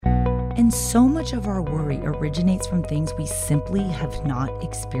And so much of our worry originates from things we simply have not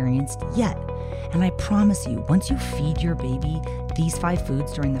experienced yet. And I promise you, once you feed your baby these 5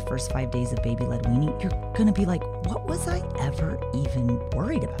 foods during the first 5 days of baby-led weaning, you're gonna be like, what was I ever even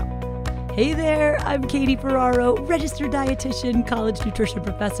worried about? Hey there, I'm Katie Ferraro, registered dietitian, college nutrition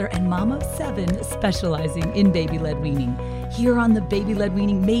professor, and mom of 7 specializing in baby-led weaning. Here on the Baby-Led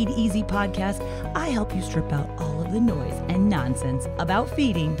Weaning Made Easy podcast, I help you strip out all of the noise and nonsense about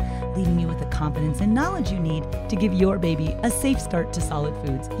feeding, leaving you with the confidence and knowledge you need to give your baby a safe start to solid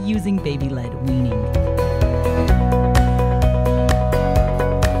foods using baby-led weaning.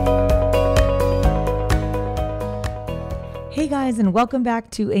 Hey guys, and welcome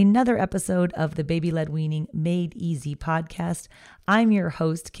back to another episode of the Baby-Led Weaning Made Easy podcast. I'm your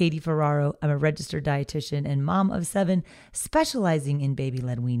host, Katie Ferraro. I'm a registered dietitian and mom of 7 specializing in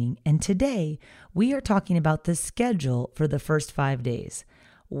baby-led weaning. And today we are talking about the schedule for the first 5 days.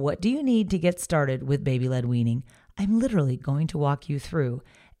 What do you need to get started with baby-led weaning? I'm literally going to walk you through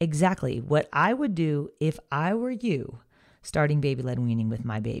exactly what I would do if I were you starting baby-led weaning with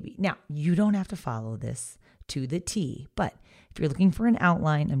my baby. Now, you don't have to follow this to the T, but if you're looking for an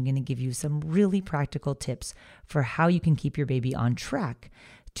outline, I'm going to give you some really practical tips for how you can keep your baby on track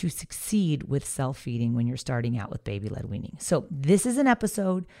to succeed with self-feeding when you're starting out with baby-led weaning. So this is an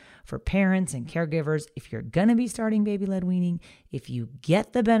episode for parents and caregivers. If you're going to be starting baby-led weaning, if you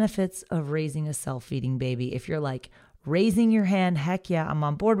get the benefits of raising a self-feeding baby, if you're like raising your hand, heck yeah, I'm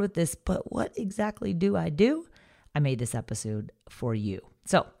on board with this, but what exactly do? I made this episode for you.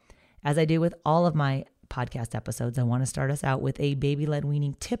 So as I do with all of my podcast episodes, I want to start us out with a baby-led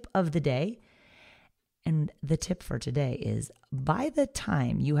weaning tip of the day. And the tip for today is, by the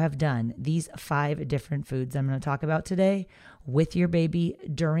time you have done these 5 different foods I'm going to talk about today with your baby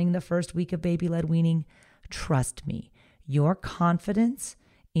during the first week of baby-led weaning, trust me, your confidence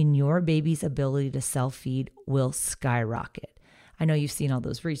in your baby's ability to self-feed will skyrocket. I know you've seen all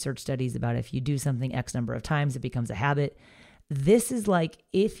those research studies about if you do something X number of times, it becomes a habit. This is like,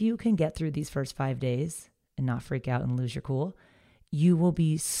 if you can get through these first 5 days and not freak out and lose your cool, you will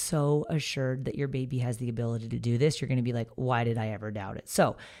be so assured that your baby has the ability to do this. You're going to be like, why did I ever doubt it?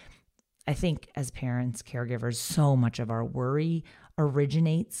 So I think as parents, caregivers, so much of our worry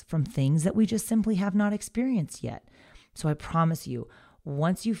originates from things that we just simply have not experienced yet. So I promise you,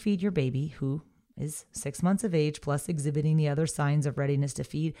 once you feed your baby, who is 6 months of age plus exhibiting the other signs of readiness to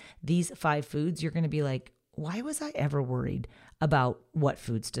feed, these 5 foods, you're going to be like, why was I ever worried about what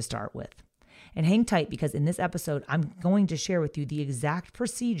foods to start with? And hang tight, because in this episode, I'm going to share with you the exact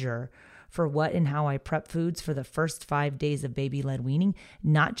procedure for what and how I prep foods for the first 5 days of baby-led weaning,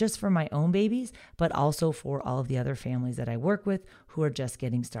 not just for my own babies, but also for all of the other families that I work with who are just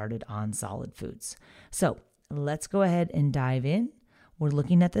getting started on solid foods. So let's go ahead and dive in. We're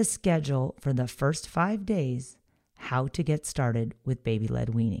looking at the schedule for the first 5 days, how to get started with baby-led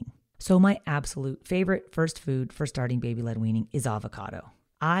weaning. So my absolute favorite first food for starting baby-led weaning is avocado.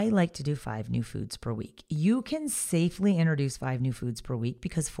 I like to do 5 new foods per week. You can safely introduce 5 new foods per week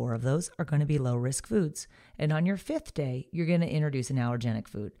because 4 of those are going to be low-risk foods. And on your 5th day, you're going to introduce an allergenic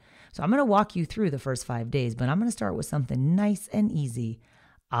food. So I'm going to walk you through the first 5 days, but I'm going to start with something nice and easy,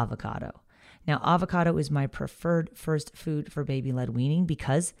 avocado. Now, avocado is my preferred first food for baby-led weaning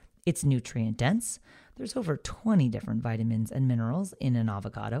because it's nutrient dense. There's over 20 different vitamins and minerals in an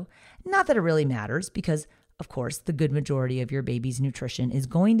avocado. Not that it really matters because, of course, the good majority of your baby's nutrition is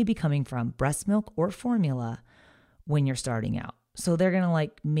going to be coming from breast milk or formula when you're starting out. So they're going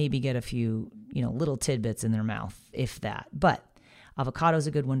to maybe get a few, little tidbits in their mouth, if that. But avocado is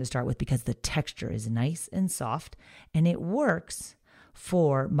a good one to start with because the texture is nice and soft, and it works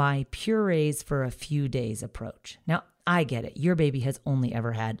for my purees for a few days approach. Now, I get it. Your baby has only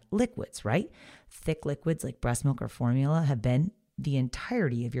ever had liquids, right? Thick liquids like breast milk or formula have been the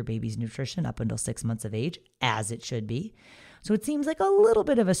entirety of your baby's nutrition up until 6 months of age, as it should be. So it seems like a little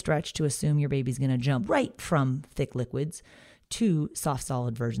bit of a stretch to assume your baby's going to jump right from thick liquids to soft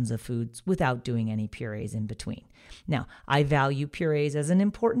solid versions of foods without doing any purees in between. Now, I value purees as an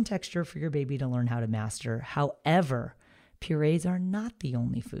important texture for your baby to learn how to master. However, purees are not the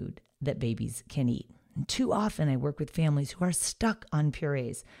only food that babies can eat. And too often I work with families who are stuck on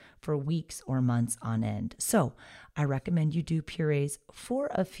purees for weeks or months on end. So I recommend you do purees for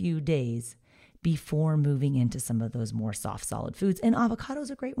a few days before moving into some of those more soft, solid foods. And avocado is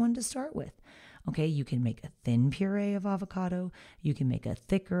a great one to start with. Okay, you can make a thin puree of avocado, you can make a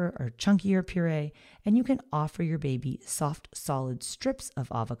thicker or chunkier puree, and you can offer your baby soft, solid strips of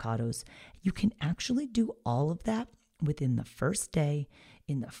avocados. You can actually do all of that within the first day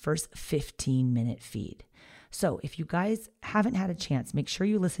in the first 15-minute feed. So if you guys haven't had a chance, make sure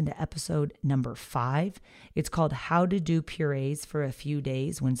you listen to episode number 5. It's called How to Do Purees for a Few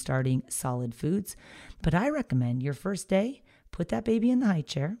Days When Starting Solid Foods. But I recommend your first day, put that baby in the high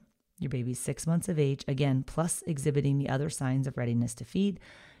chair. Your baby's 6 months of age, again, plus exhibiting the other signs of readiness to feed.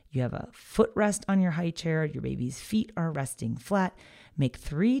 You have a footrest on your high chair. Your baby's feet are resting flat. Make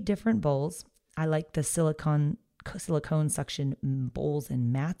 3 different bowls. I like the silicone suction bowls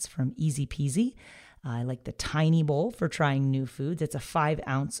and mats from Easy Peasy. I like the tiny bowl for trying new foods. It's a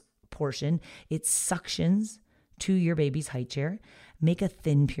 5-ounce portion. It suctions to your baby's high chair. Make a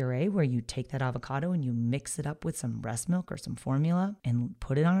thin puree where you take that avocado and you mix it up with some breast milk or some formula and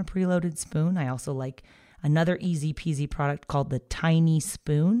put it on a preloaded spoon. I also like another Easy Peasy product called the Tiny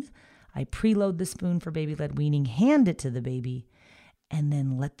Spoon. I preload the spoon for baby-led weaning, hand it to the baby, and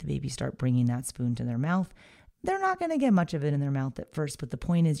then let the baby start bringing that spoon to their mouth. They're not going to get much of it in their mouth at first, but the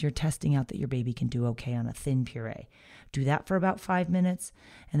point is you're testing out that your baby can do okay on a thin puree. Do that for about 5 minutes,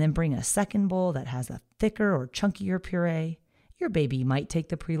 and then bring a second bowl that has a thicker or chunkier puree. Your baby might take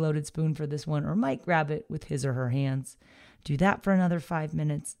the preloaded spoon for this one or might grab it with his or her hands. Do that for another 5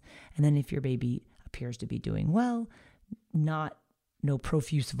 minutes, and then if your baby appears to be doing well, no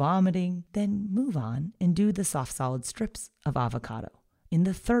profuse vomiting, then move on and do the soft solid strips of avocado in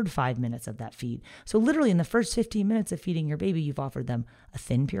the third 5 minutes of that feed. So literally in the first 15 minutes of feeding your baby, you've offered them a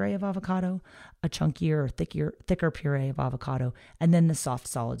thin puree of avocado, a chunkier or thicker puree of avocado, and then the soft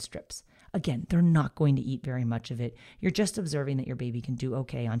solid strips. Again, they're not going to eat very much of it. You're just observing that your baby can do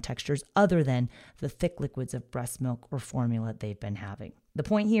okay on textures other than the thick liquids of breast milk or formula they've been having. The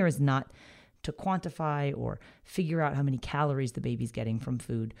point here is not to quantify or figure out how many calories the baby's getting from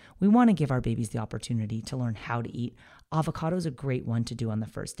food. We want to give our babies the opportunity to learn how to eat. Avocado is a great one to do on the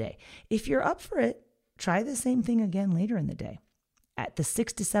first day. If you're up for it, try the same thing again later in the day. At the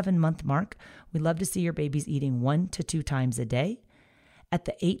 6 to 7 month mark, we love to see your babies eating 1 to 2 times a day. At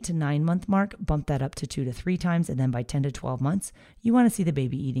the 8 to 9 month mark, bump that up to 2 to 3 times. And then by 10 to 12 months, you want to see the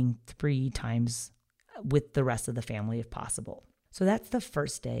baby eating 3 times with the rest of the family if possible. So that's the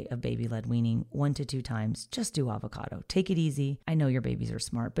first day of baby-led weaning, 1 to 2 times. Just do avocado. Take it easy. I know your babies are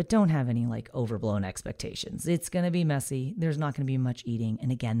smart, but don't have any overblown expectations. It's going to be messy. There's not going to be much eating.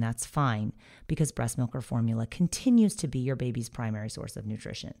 And again, that's fine because breast milk or formula continues to be your baby's primary source of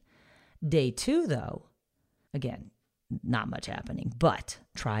nutrition. Day 2, though, again, not much happening, but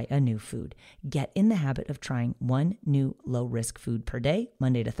try a new food. Get in the habit of trying 1 new low-risk food per day,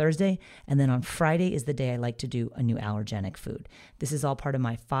 Monday to Thursday, and then on Friday is the day I like to do a new allergenic food. This is all part of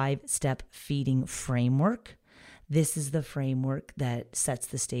my 5-step feeding framework. This is the framework that sets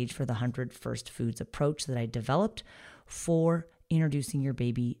the stage for the 100 First Foods approach that I developed for introducing your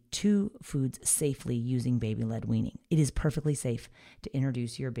baby to foods safely using baby-led weaning. It is perfectly safe to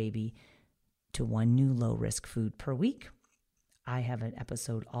introduce your baby to 1 new low-risk food per week. I have an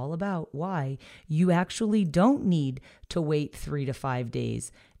episode all about why you actually don't need to wait 3 to 5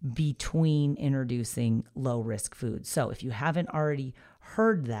 days between introducing low-risk foods. So if you haven't already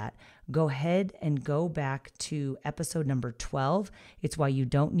heard that, go ahead and go back to episode number 12. It's why you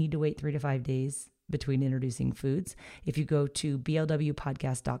don't need to wait 3 to 5 days between introducing foods. If you go to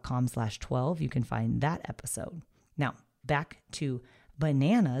blwpodcast.com/12, you can find that episode. Now, back to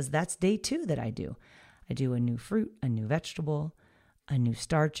bananas. That's day 2 that I do. I do a new fruit, a new vegetable, a new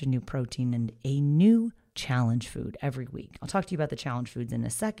starch, a new protein, and a new challenge food every week. I'll talk to you about the challenge foods in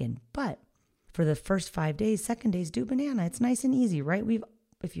a second, but for the first 5 days, second days, do banana. It's nice and easy, right?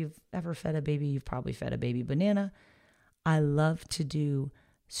 If you've ever fed a baby, you've probably fed a baby banana. I love to do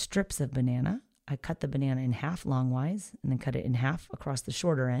strips of banana. I cut the banana in half longwise and then cut it in half across the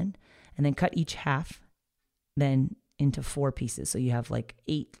shorter end and then cut each half then into 4 pieces. So you have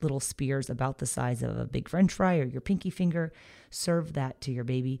 8 little spears about the size of a big French fry or your pinky finger. Serve that to your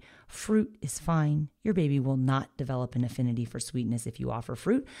baby. Fruit is fine. Your baby will not develop an affinity for sweetness if you offer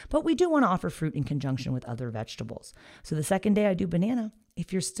fruit, but we do want to offer fruit in conjunction with other vegetables. So the second day I do banana.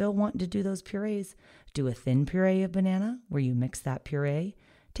 If you're still wanting to do those purees, do a thin puree of banana where you mix that puree.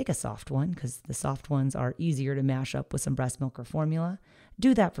 Take a soft one because the soft ones are easier to mash up with some breast milk or formula.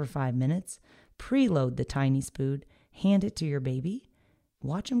 Do that for 5 minutes. Preload the tiny spoon. Hand it to your baby.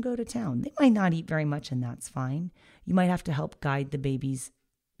 Watch them go to town. They might not eat very much, and that's fine. You might have to help guide the baby's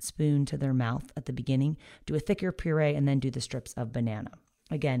spoon to their mouth at the beginning. Do a thicker puree and then do the strips of banana.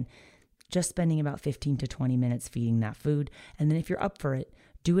 Again, just spending about 15 to 20 minutes feeding that food. And then if you're up for it,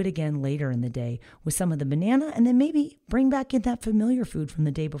 do it again later in the day with some of the banana and then maybe bring back in that familiar food from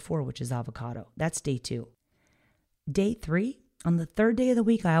the day before, which is avocado. That's day 2. Day 3 On the third day of the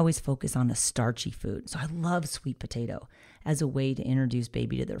week, I always focus on a starchy food. So I love sweet potato as a way to introduce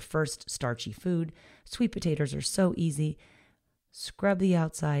baby to their first starchy food. Sweet potatoes are so easy. Scrub the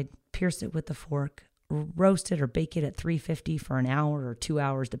outside, pierce it with a fork, roast it or bake it at 350 for an hour or 2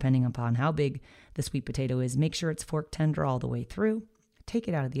 hours, depending upon how big the sweet potato is. Make sure it's fork tender all the way through. Take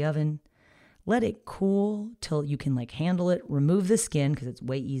it out of the oven. Let it cool till you can handle it. Remove the skin because it's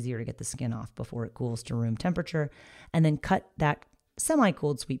way easier to get the skin off before it cools to room temperature. And then cut that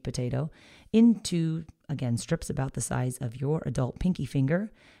semi-cooled sweet potato into, again, strips about the size of your adult pinky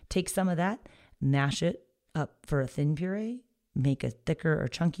finger. Take some of that, mash it up for a thin puree, make a thicker or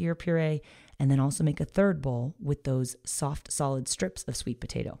chunkier puree, and then also make a third bowl with those soft, solid strips of sweet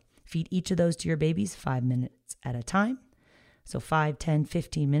potato. Feed each of those to your babies 5 minutes at a time. So 5, 10,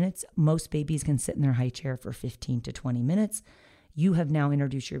 15 minutes. Most babies can sit in their high chair for 15 to 20 minutes. You have now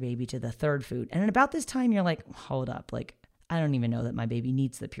introduced your baby to the third food. And at about this time, you're like, hold up, I don't even know that my baby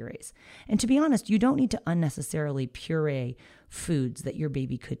needs the purees. And to be honest, you don't need to unnecessarily puree foods that your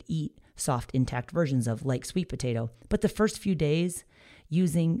baby could eat soft, intact versions of, like sweet potato. But the first few days,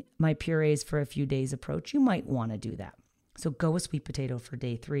 using my purees for a few days approach, you might want to do that. So go with sweet potato for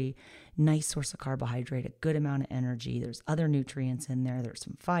day 3. Nice source of carbohydrate, a good amount of energy. There's other nutrients in there. There's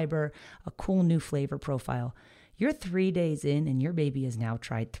some fiber, a cool new flavor profile. You're 3 days in and your baby has now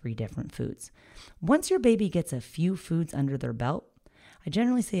tried 3 different foods. Once your baby gets a few foods under their belt, I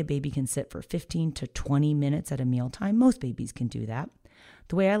generally say a baby can sit for 15 to 20 minutes at a mealtime. Most babies can do that.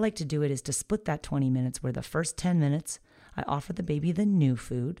 The way I like to do it is to split that 20 minutes where the first 10 minutes, I offer the baby the new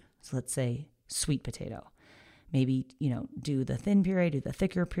food. So let's say sweet potato. Maybe, do the thin puree, do the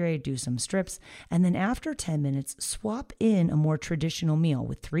thicker puree, do some strips. And then after 10 minutes, swap in a more traditional meal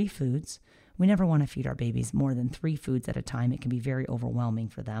with 3 foods. We never want to feed our babies more than 3 foods at a time. It can be very overwhelming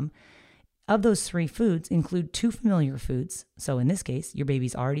for them. Of those 3 foods, include 2 familiar foods. So in this case, your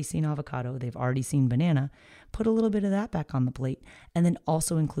baby's already seen avocado. They've already seen banana. Put a little bit of that back on the plate. And then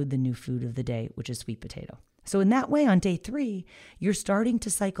also include the new food of the day, which is sweet potato. So in that way, on day 3, you're starting to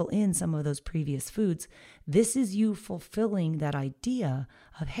cycle in some of those previous foods. This is you fulfilling that idea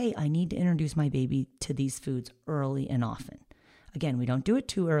of, hey, I need to introduce my baby to these foods early and often. Again, we don't do it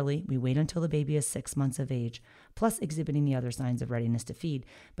too early. We wait until the baby is 6 months of age, plus exhibiting the other signs of readiness to feed.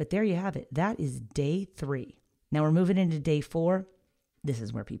 But there you have it. That is day 3. Now we're moving into day 4. This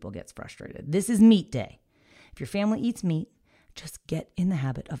is where people get frustrated. This is meat day. If your family eats meat, just get in the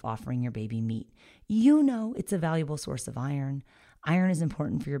habit of offering your baby meat. You know it's a valuable source of iron. Iron is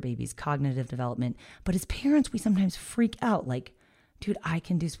important for your baby's cognitive development. But as parents, we sometimes freak out dude, I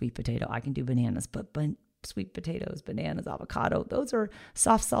can do sweet potato. I can do bananas. But sweet potatoes, bananas, avocado, those are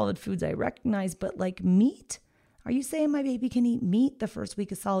soft, solid foods I recognize. But meat? Are you saying my baby can eat meat the first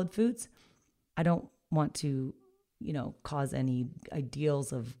week of solid foods? I don't want to cause any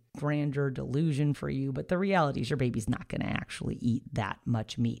ideals of grandeur delusion for you. But the reality is your baby's not going to actually eat that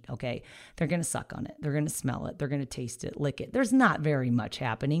much meat, okay? They're going to suck on it. They're going to smell it. They're going to taste it, lick it. There's not very much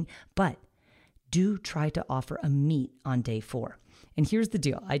happening, but do try to offer a meat on day 4. And here's the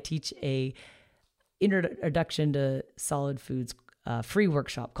deal. I teach a introduction to solid foods free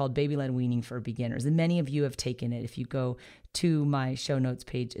workshop called Baby-Led Weaning for Beginners. And many of you have taken it. If you go to my show notes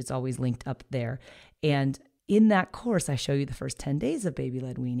page, it's always linked up there. And in that course, I show you the first 10 days of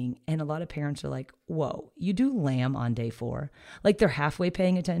baby-led weaning, and a lot of parents are like, whoa, you do lamb on day 4? They're halfway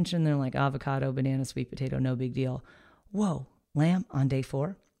paying attention. They're like, avocado, banana, sweet potato, no big deal. Whoa, lamb on day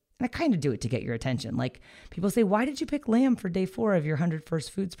 4? And I kind of do it to get your attention. People say, why did you pick lamb for day 4 of your 100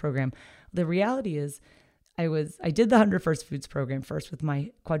 First Foods program? The reality is, I did the 100 First Foods program first with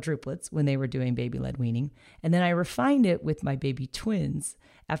my quadruplets when they were doing baby-led weaning. And then I refined it with my baby twins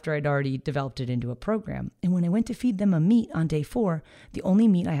after I'd already developed it into a program. And when I went to feed them a meat on day 4, the only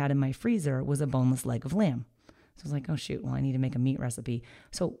meat I had in my freezer was a boneless leg of lamb. So I was like, oh shoot, well, I need to make a meat recipe.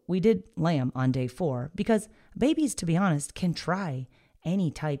 So we did lamb on day 4 because babies, to be honest, can try any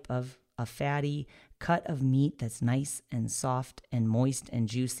type of a fatty cut of meat that's nice and soft and moist and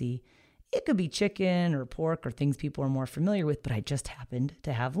juicy. It could be chicken or pork or things people are more familiar with, but I just happened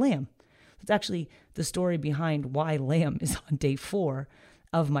to have lamb. It's actually the story behind why lamb is on day 4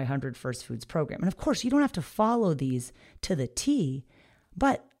 of my 100 First Foods program. And of course, you don't have to follow these to the T,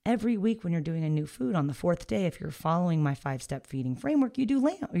 but every week when you're doing a new food on the 4th day, if you're following my 5-step feeding framework, you do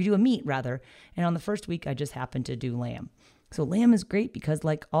lamb, or you do a meat rather. And on the first week, I just happened to do lamb. So lamb is great because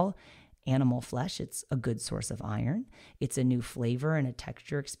like all animal flesh, it's a good source of iron. It's a new flavor and a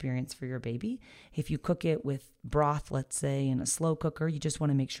texture experience for your baby. If you cook it with broth, let's say, in a slow cooker, you just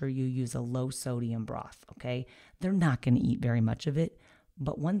want to make sure you use a low sodium broth, okay? They're not going to eat very much of it,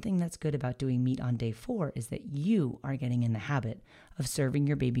 But one thing that's good about doing meat on day 4 is that you are getting in the habit of serving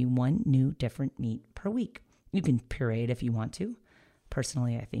your baby one new different meat per week. You can puree it if you want to.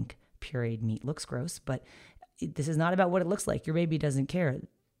 Personally, I think pureed meat looks gross, but this is not about what it looks like. Your baby doesn't care.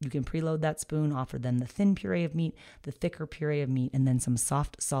 You can preload that spoon, offer them the thin puree of meat, the thicker puree of meat, and then some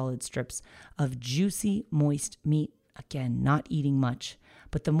soft, solid strips of juicy, moist meat. Again, not eating much.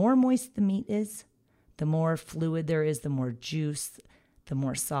 But the more moist the meat is, the more fluid there is, the more juice, the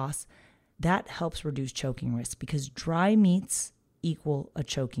more sauce. That helps reduce choking risk because dry meats equal a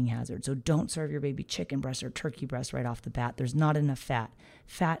choking hazard. So don't serve your baby chicken breast or turkey breast right off the bat. There's not enough fat.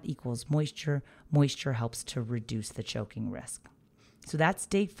 Fat equals moisture. Moisture helps to reduce the choking risk. So that's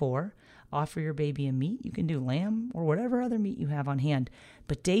day 4. Offer your baby a meat. You can do lamb or whatever other meat you have on hand.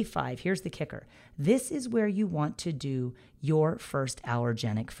 But day 5, here's the kicker. This is where you want to do your first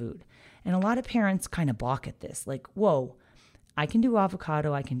allergenic food. And a lot of parents kind of balk at this. Like, whoa, I can do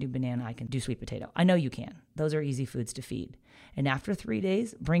avocado, I can do banana, I can do sweet potato. I know you can. Those are easy foods to feed. And after 3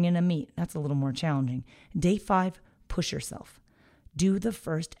 days, bring in a meat. That's a little more challenging. Day 5, push yourself. Do the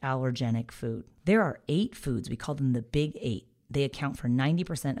first allergenic food. There are 8 foods. We call them the big 8. They account for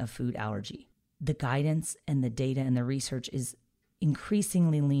 90% of food allergy. The guidance and the data and the research is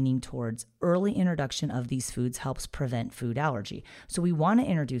increasingly leaning towards early introduction of these foods helps prevent food allergy. So we want to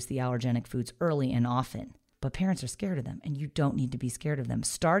introduce the allergenic foods early and often, but parents are scared of them, and you don't need to be scared of them.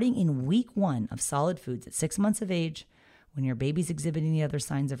 Starting in week 1 of solid foods at 6 months of age, when your baby's exhibiting the other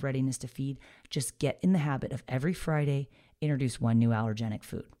signs of readiness to feed, just get in the habit of every Friday, introduce one new allergenic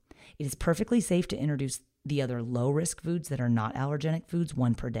food. It is perfectly safe to introduce the other low-risk foods that are not allergenic foods,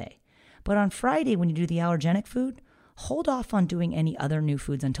 1 per day. But on Friday, when you do the allergenic food, hold off on doing any other new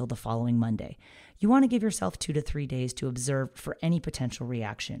foods until the following Monday. You want to give yourself 2 to 3 days to observe for any potential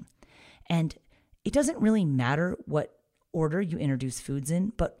reaction. And it doesn't really matter what order you introduce foods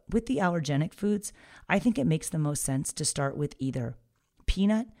in, but with the allergenic foods, I think it makes the most sense to start with either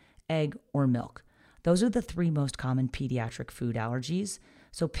peanut, egg, or milk. Those are the 3 most common pediatric food allergies.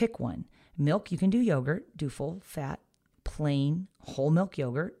 So pick one. Milk, you can do yogurt, do full fat, plain, whole milk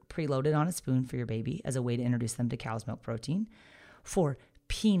yogurt, preloaded on a spoon for your baby as a way to introduce them to cow's milk protein. For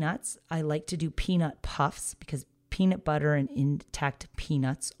peanuts, I like to do peanut puffs because peanut butter and intact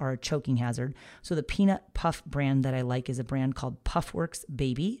peanuts are a choking hazard. So the peanut puff brand that I like is a brand called Puffworks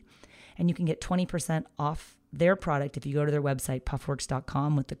Baby. And you can get 20% off their product if you go to their website,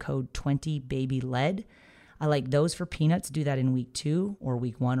 puffworks.com, with the code 20BABYLED. I like those for peanuts. Do that in week 2 or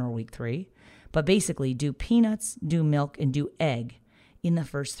week 1 or week 3. But basically do peanuts, do milk, and do egg in the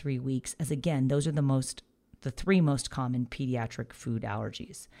first 3 weeks, as again, those are the 3 most common pediatric food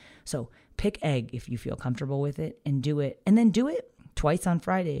allergies. So pick egg if you feel comfortable with it and do it. And then do it twice on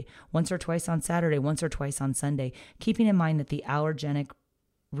Friday, once or twice on Saturday, once or twice on Sunday, keeping in mind that the allergenic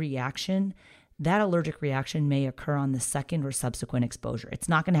reaction, that allergic reaction may occur on the second or subsequent exposure. It's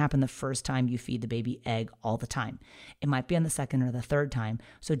not going to happen the first time you feed the baby egg all the time. It might be on the second or the third time.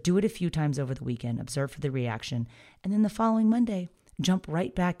 So do it a few times over the weekend, observe for the reaction, and then the following Monday, jump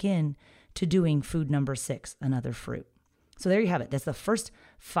right back in to doing food number 6, another fruit. So there you have it. That's the first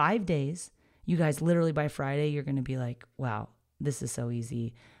 5 days. You guys, literally by Friday, you're going to be like, wow, this is so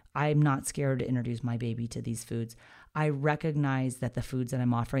easy. I'm not scared to introduce my baby to these foods. I recognize that the foods that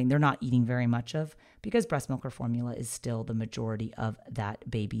I'm offering, they're not eating very much of because breast milk or formula is still the majority of that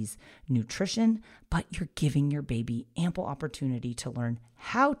baby's nutrition, but you're giving your baby ample opportunity to learn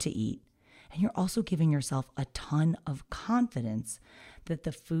how to eat. And you're also giving yourself a ton of confidence that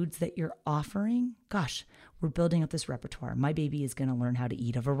the foods that you're offering, gosh, we're building up this repertoire. My baby is going to learn how to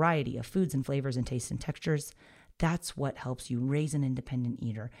eat a variety of foods and flavors and tastes and textures. That's what helps you raise an independent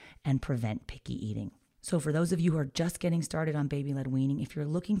eater and prevent picky eating. So for those of you who are just getting started on baby-led weaning, if you're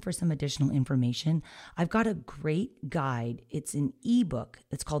looking for some additional information, I've got a great guide. It's an ebook.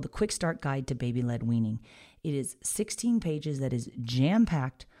 It's called the Quick Start Guide to Baby-Led Weaning. It is 16 pages that is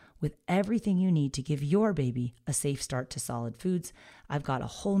jam-packed with everything you need to give your baby a safe start to solid foods. I've got a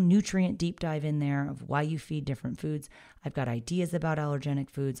whole nutrient deep dive in there of why you feed different foods. I've got ideas about allergenic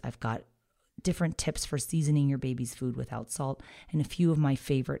foods. I've got different tips for seasoning your baby's food without salt, and a few of my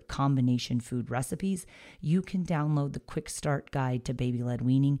favorite combination food recipes. You can download the Quick Start Guide to Baby-Led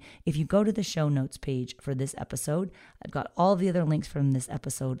Weaning. If you go to the show notes page for this episode, I've got all the other links from this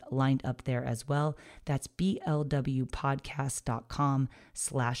episode lined up there as well. That's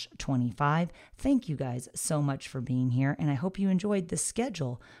blwpodcast.com/25. Thank you guys so much for being here, and I hope you enjoyed the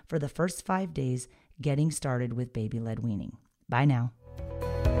schedule for the first 5 days getting started with baby-led weaning. Bye now.